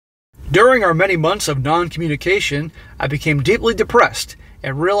During our many months of non-communication, I became deeply depressed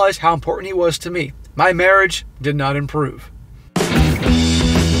and realized how important he was to me. My marriage did not improve.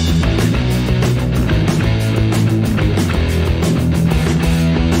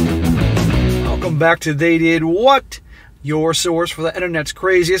 Welcome back to They Did What? Your source for the internet's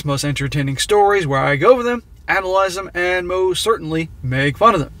craziest, most entertaining stories, where I go over them, analyze them, and most certainly make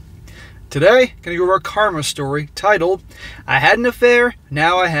fun of them. Today, I'm going to go over a karma story titled, I Had an Affair,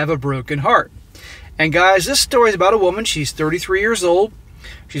 Now I Have a Broken Heart. And guys, this story is about a woman. She's 33 years old.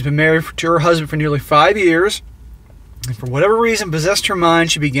 She's been married to her husband for nearly 5 years. And for whatever reason possessed her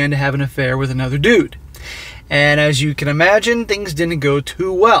mind, she began to have an affair with another dude. And as you can imagine, things didn't go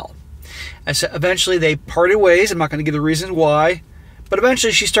too well. And so eventually they parted ways. I'm not going to give the reasons why. But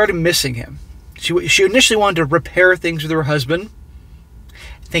eventually she started missing him. She initially wanted to repair things with her husband,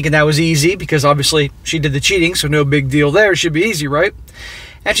 thinking that was easy because obviously she did the cheating, so no big deal there. It should be easy, right?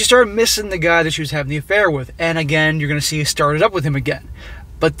 And she started missing the guy that she was having the affair with. And again, you're going to see he started up with him again.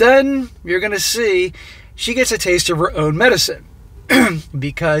 But then you're going to see she gets a taste of her own medicine.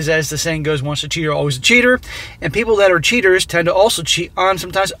 Because as the saying goes, once a cheater, always a cheater. And people that are cheaters tend to also cheat on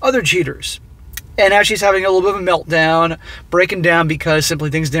sometimes other cheaters. And now she's having a little bit of a meltdown, breaking down because simply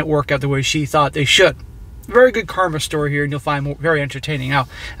things didn't work out the way she thought they should. Very good karma story here, and you'll find very entertaining. Now,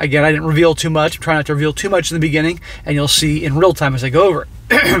 again, I didn't reveal too much. I'm trying not to reveal too much in the beginning, and you'll see in real time as I go over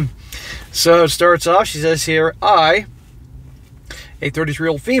it. So it starts off, she says here, I, a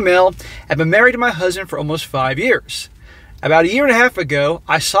 33-year-old female, have been married to my husband for almost 5 years. About 1.5 years ago,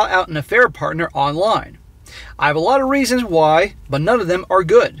 I sought out an affair partner online. I have a lot of reasons why, but none of them are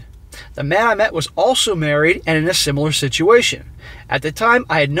good. The man I met was also married and in a similar situation. At the time,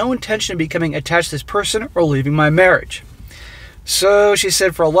 I had no intention of becoming attached to this person or leaving my marriage. So she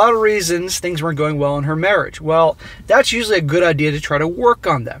said for a lot of reasons, things weren't going well in her marriage. Well, that's usually a good idea to try to work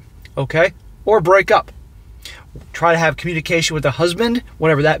on them, okay? Or break up. Try to have communication with the husband,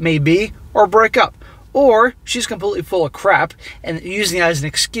 whatever that may be, or break up. Or she's completely full of crap and using that as an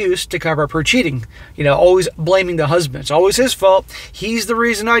excuse to cover up her cheating. You know, always blaming the husband. It's always his fault. He's the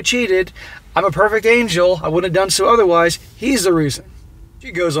reason I cheated. I'm a perfect angel. I wouldn't have done so otherwise. He's the reason.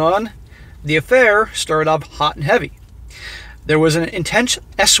 She goes on. The affair started off hot and heavy. There was an intense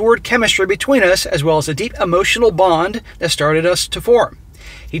S-word chemistry between us, as well as a deep emotional bond that started us to form.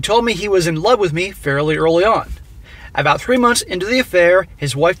 He told me he was in love with me fairly early on. About 3 months into the affair,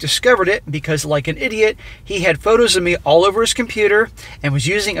 his wife discovered it because, like an idiot, he had photos of me all over his computer and was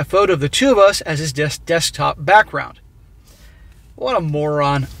using a photo of the two of us as his desktop background. What a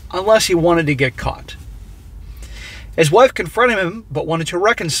moron, unless he wanted to get caught. His wife confronted him but wanted to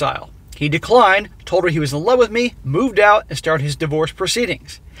reconcile. He declined, told her he was in love with me, moved out, and started his divorce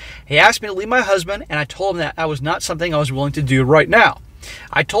proceedings. He asked me to leave my husband, and I told him that that was not something I was willing to do right now.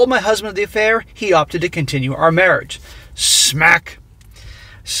 I told my husband of the affair. He opted to continue our marriage. Smack.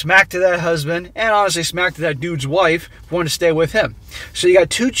 Smack to that husband, and honestly smack to that dude's wife who wanted to stay with him. So you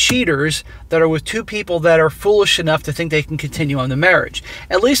got two cheaters that are with two people that are foolish enough to think they can continue on the marriage.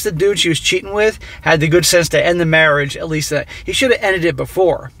 At least the dude she was cheating with had the good sense to end the marriage. At least that he should have ended it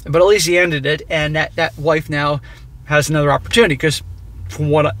before, but at least he ended it, and that wife now has another opportunity because from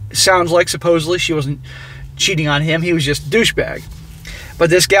what it sounds like, supposedly she wasn't cheating on him. He was just a douchebag. But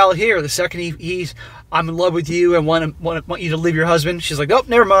this gal here, the second he's, I'm in love with you and want you to leave your husband, she's like, oh,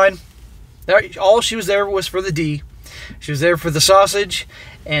 never mind. All she was there was for the D. She was there for the sausage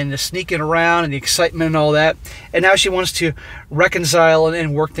and the sneaking around and the excitement and all that. And now she wants to reconcile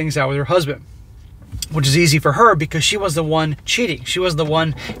and work things out with her husband, which is easy for her because she was the one cheating. She was the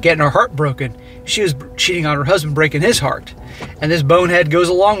one getting her heart broken. She was cheating on her husband, breaking his heart. And this bonehead goes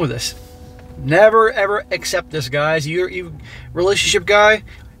along with this. Never, ever accept this, guys. You relationship guy,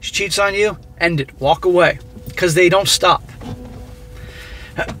 she cheats on you, end it. Walk away. Because they don't stop.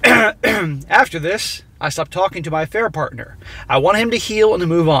 After this, I stopped talking to my affair partner. I wanted him to heal and to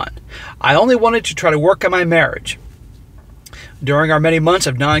move on. I only wanted to try to work on my marriage. During our many months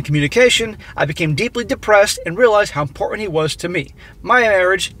of non-communication, I became deeply depressed and realized how important he was to me. My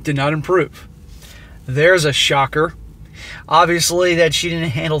marriage did not improve. There's a shocker. Obviously that she didn't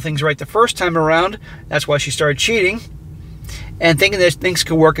handle things right the first time around. That's why she started cheating and thinking that things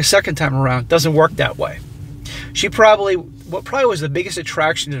could work a second time around. Doesn't work that way. What probably was the biggest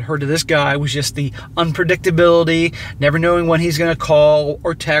attraction to her to this guy was just the unpredictability, never knowing when he's going to call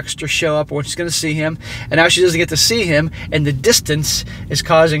or text or show up or when she's going to see him. And now she doesn't get to see him, and the distance is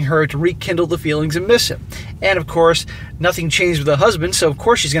causing her to rekindle the feelings and miss him. And of course, nothing changed with the husband, so of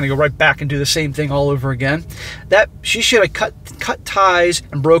course she's going to go right back and do the same thing all over again. That she should have cut ties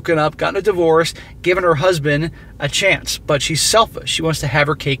and broken up, gotten a divorce, given her husband a chance, but she's selfish. She wants to have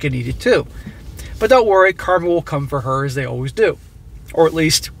her cake and eat it too. But don't worry, karma will come for her as they always do. Or at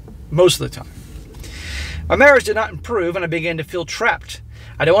least most of the time. My marriage did not improve and I began to feel trapped.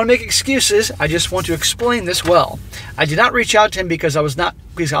 I don't want to make excuses, I just want to explain this well. I did not reach out to him because I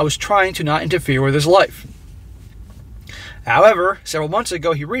was trying to not interfere with his life. However, several months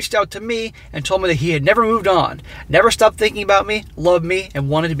ago, he reached out to me and told me that he had never moved on, never stopped thinking about me, loved me, and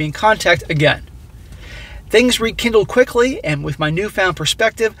wanted to be in contact again. Things rekindled quickly, and with my newfound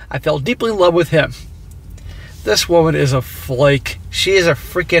perspective, I fell deeply in love with him. This woman is a flake. She's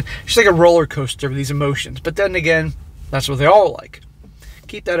like a roller coaster with these emotions. But then again, that's what they all are like.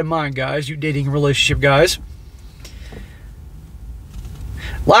 Keep that in mind, guys, you dating relationship guys.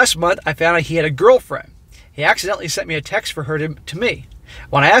 Last month, I found out he had a girlfriend. He accidentally sent me a text for her to me.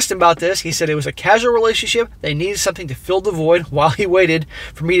 When I asked him about this, he said it was a casual relationship. They needed something to fill the void while he waited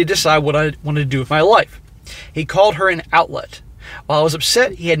for me to decide what I wanted to do with my life. He called her an outlet. While I was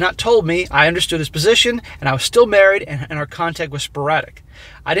upset he had not told me, I understood his position, and I was still married, and our contact was sporadic.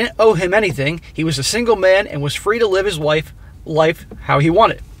 I didn't owe him anything. He was a single man and was free to live his life how he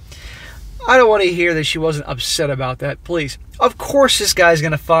wanted. I don't want to hear that she wasn't upset about that, please. Of course this guy's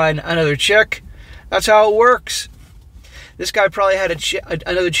going to find another chick. That's how it works. This guy probably had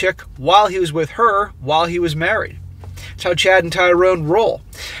another chick while he was with her, while he was married. That's how Chad and Tyrone roll.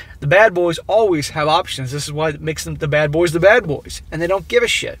 The bad boys always have options. This is why it makes them the bad boys, and they don't give a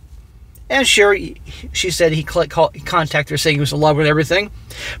shit. And sure, she said he contacted her saying he was in love with everything,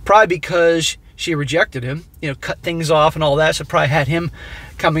 probably because she rejected him, cut things off and all that, so probably had him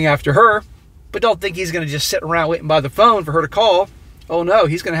coming after her. But don't think he's going to just sit around waiting by the phone for her to call. Oh no,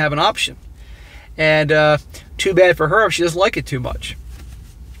 he's going to have an option. And too bad for her if she doesn't like it too much.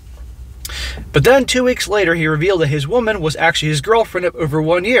 But then 2 weeks later, he revealed that his woman was actually his girlfriend of over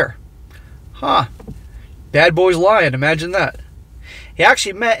 1 year. Huh. Bad boys lying, imagine that. He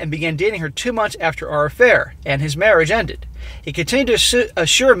actually met and began dating her 2 months after our affair, and his marriage ended. He continued to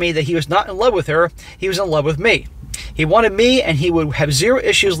assure me that he was not in love with her, he was in love with me. He wanted me, and he would have zero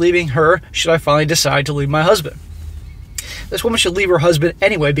issues leaving her should I finally decide to leave my husband. This woman should leave her husband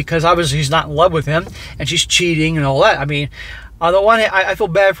anyway because obviously she's not in love with him and she's cheating and all that. I mean, on the one hand, I feel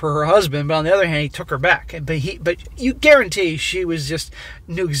bad for her husband, but on the other hand, he took her back. But you guarantee she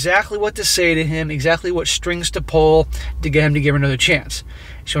knew exactly what to say to him, exactly what strings to pull to get him to give her another chance.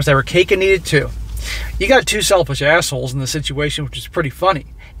 She wants to have her cake and eat it too. You got two selfish assholes in the situation, which is pretty funny.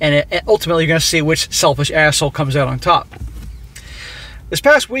 And ultimately, you're going to see which selfish asshole comes out on top. This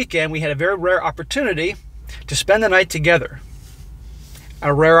past weekend, we had a very rare opportunity to spend the night together.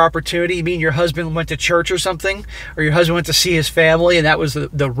 A rare opportunity? You mean your husband went to church or something? Or your husband went to see his family and that was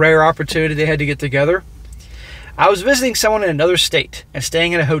the rare opportunity they had to get together? I was visiting someone in another state and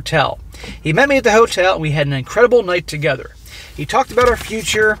staying in a hotel. He met me at the hotel and we had an incredible night together. He talked about our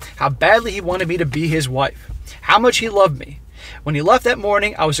future, how badly he wanted me to be his wife, how much he loved me. When he left that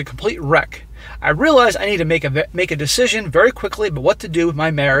morning, I was a complete wreck. I realized I need to make a decision very quickly about what to do with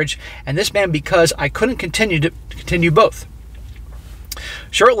my marriage and this man because I couldn't continue both.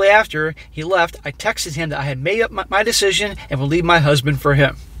 Shortly after he left, I texted him that I had made up my decision and would leave my husband for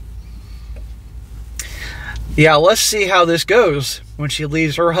him. Yeah, let's see how this goes when she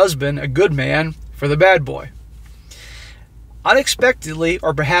leaves her husband, a good man, for the bad boy. Unexpectedly,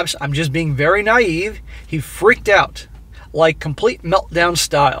 or perhaps I'm just being very naive, he freaked out, like complete meltdown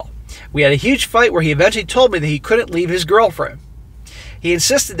style. We had a huge fight where he eventually told me that he couldn't leave his girlfriend. He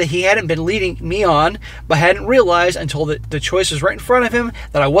insisted that he hadn't been leading me on, but hadn't realized until the choice was right in front of him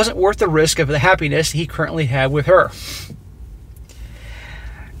that I wasn't worth the risk of the happiness he currently had with her.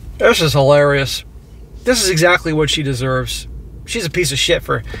 This is hilarious. This is exactly what she deserves. She's a piece of shit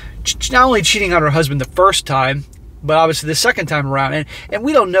for not only cheating on her husband the first time, but obviously the second time around. And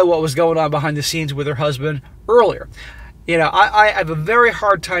we don't know what was going on behind the scenes with her husband earlier. You know, I have a very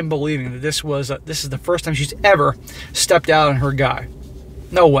hard time believing that this is the first time she's ever stepped out on her guy.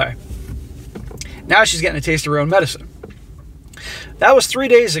 No way. Now she's getting a taste of her own medicine. That was 3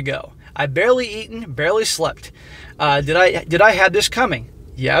 days ago. I barely eaten, barely slept. Did I have this coming?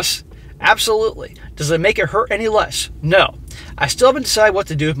 Yes, absolutely. Does it make it hurt any less? No. I still haven't decided what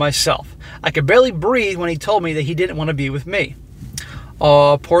to do with myself. I could barely breathe when he told me that he didn't want to be with me.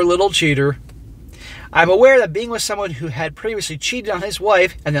 Oh, poor little cheater. I'm aware that being with someone who had previously cheated on his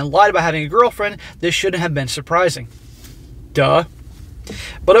wife and then lied about having a girlfriend, this shouldn't have been surprising. Duh.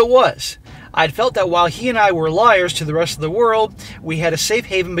 But it was. I'd felt that while he and I were liars to the rest of the world, we had a safe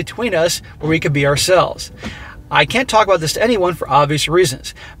haven between us where we could be ourselves. I can't talk about this to anyone for obvious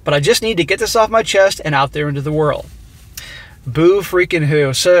reasons, but I just need to get this off my chest and out there into the world. Boo freaking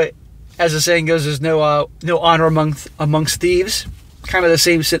who. So, as the saying goes, there's no honor amongst thieves. Kind of the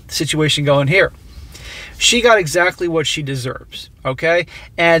same situation going here. She got exactly what she deserves, okay?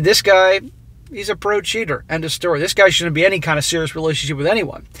 And this guy, he's a pro cheater. End of story. This guy shouldn't be any kind of serious relationship with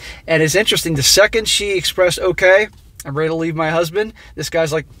anyone. And it's interesting, the second she expressed, okay, I'm ready to leave my husband, this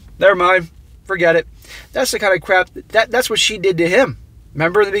guy's like, never mind, forget it. That's the kind of crap, that's what she did to him.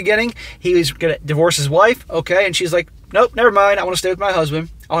 Remember in the beginning? He was going to divorce his wife, okay? And she's like, nope, never mind, I want to stay with my husband.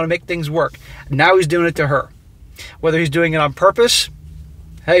 I want to make things work. Now he's doing it to her. Whether he's doing it on purpose,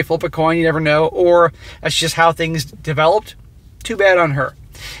 hey, flip a coin, you never know, or that's just how things developed, too bad on her.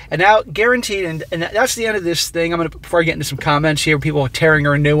 And now, guaranteed, and that's the end of this thing. Before I get into some comments here, people are tearing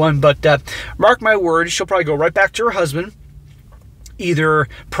her a new one, but mark my words, she'll probably go right back to her husband, either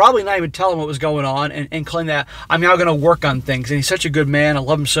probably not even tell him what was going on, and claim that I'm now going to work on things, and he's such a good man, I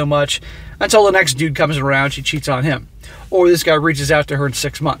love him so much, until the next dude comes around, she cheats on him. Or this guy reaches out to her in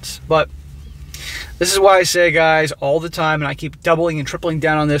 6 months. But this is why I say, guys, all the time, and I keep doubling and tripling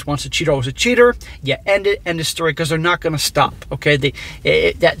down on this, once a cheater, always a cheater. You end it, end the story, because they're not going to stop, okay? And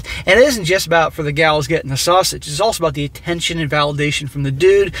it isn't just about for the gals getting the sausage. It's also about the attention and validation from the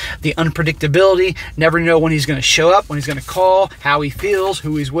dude, the unpredictability, never know when he's going to show up, when he's going to call, how he feels,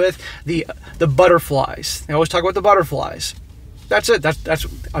 who he's with, the butterflies. They always talk about the butterflies. That's it. That's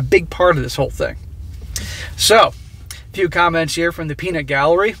a big part of this whole thing. So, a few comments here from the Peanut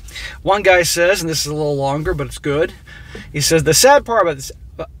Gallery. One guy says, and this is a little longer, but it's good. He says, the sad part about this,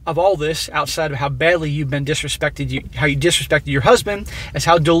 of all this, outside of how badly you've been disrespected, how you disrespected your husband, is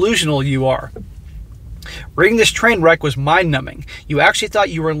how delusional you are. Reading this train wreck was mind-numbing. You actually thought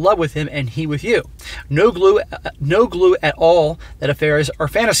you were in love with him and he with you. No glue at all that affairs are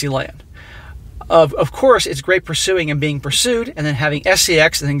fantasy land. Of course, it's great pursuing and being pursued, and then having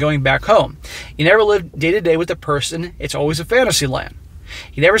sex and then going back home. You never live day to day with a person. It's always a fantasy land.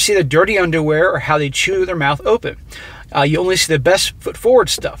 You never see the dirty underwear or how they chew their mouth open. You only see the best foot forward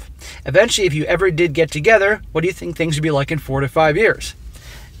stuff. Eventually, if you ever did get together, what do you think things would be like in 4 to 5 years?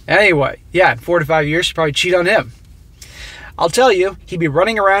 Anyway, yeah, in 4 to 5 years, you'd probably cheat on him. I'll tell you, he'd be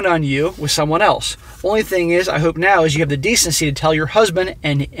running around on you with someone else. Only thing is, I hope now is you have the decency to tell your husband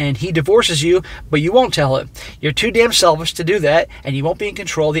and he divorces you, but you won't tell him. You're too damn selfish to do that, and you won't be in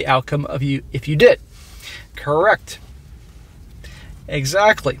control of the outcome of you if you did. Correct.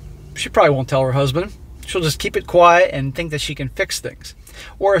 Exactly. She probably won't tell her husband. She'll just keep it quiet and think that she can fix things.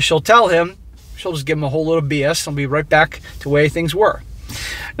 Or if she'll tell him, she'll just give him a whole load of BS and be right back to the way things were.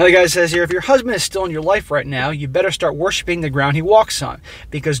 Another guy says here, if your husband is still in your life right now, you better start worshiping the ground he walks on,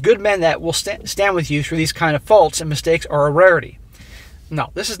 because good men that will stand with you through these kind of faults and mistakes are a rarity. No,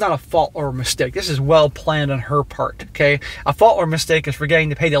 this is not a fault or a mistake. This is well planned on her part, okay? A fault or mistake is forgetting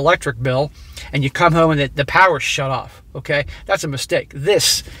to pay the electric bill, and you come home and the power's shut off, okay? That's a mistake.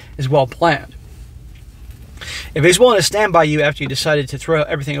 This is well planned. If he's willing to stand by you after you decided to throw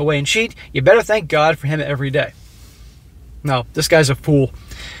everything away and cheat, you better thank God for him every day. No, this guy's a fool.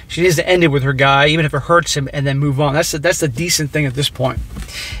 She needs to end it with her guy, even if it hurts him, and then move on. That's the decent thing at this point.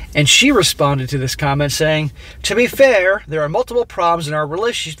 And she responded to this comment saying, to be fair, there are multiple problems in our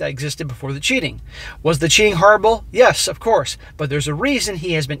relationship that existed before the cheating. Was the cheating horrible? Yes, of course. But there's a reason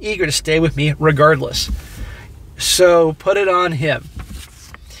he has been eager to stay with me regardless. So put it on him.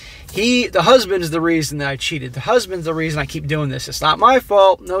 The husband is the reason that I cheated. The husband's the reason I keep doing this. It's not my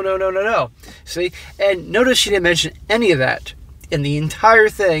fault. No, no, no, no, no. See? And notice she didn't mention any of that in the entire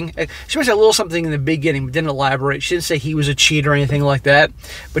thing. She mentioned a little something in the beginning, but didn't elaborate. She didn't say he was a cheater or anything like that.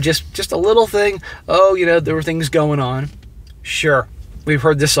 But just a little thing. Oh, you know, there were things going on. Sure. We've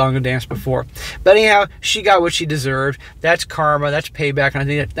heard this song and dance before. But anyhow, she got what she deserved. That's karma. That's payback.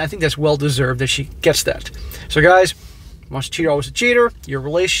 And I think that's well deserved that she gets that. So, guys, once a cheater, always a cheater. You're a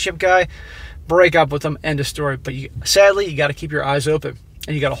relationship guy. Break up with them. End of story. But sadly, you got to keep your eyes open.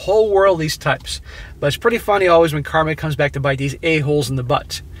 And you got a whole world of these types. But it's pretty funny always when karma comes back to bite these a-holes in the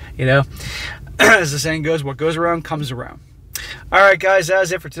butt. You know? As the saying goes, what goes around comes around. Alright guys,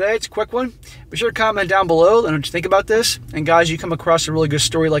 that's it for today. It's a quick one. Be sure to comment down below and what you think about this. And guys, you come across a really good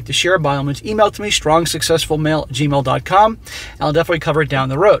story like to share, by all means email it to me, strongsuccessfulmale@gmail.com, and I'll definitely cover it down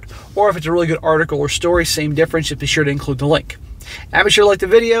the road. Or if it's a really good article or story, same difference, just be sure to include the link. And be sure to like the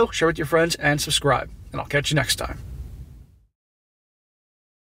video, share it with your friends, and subscribe. And I'll catch you next time.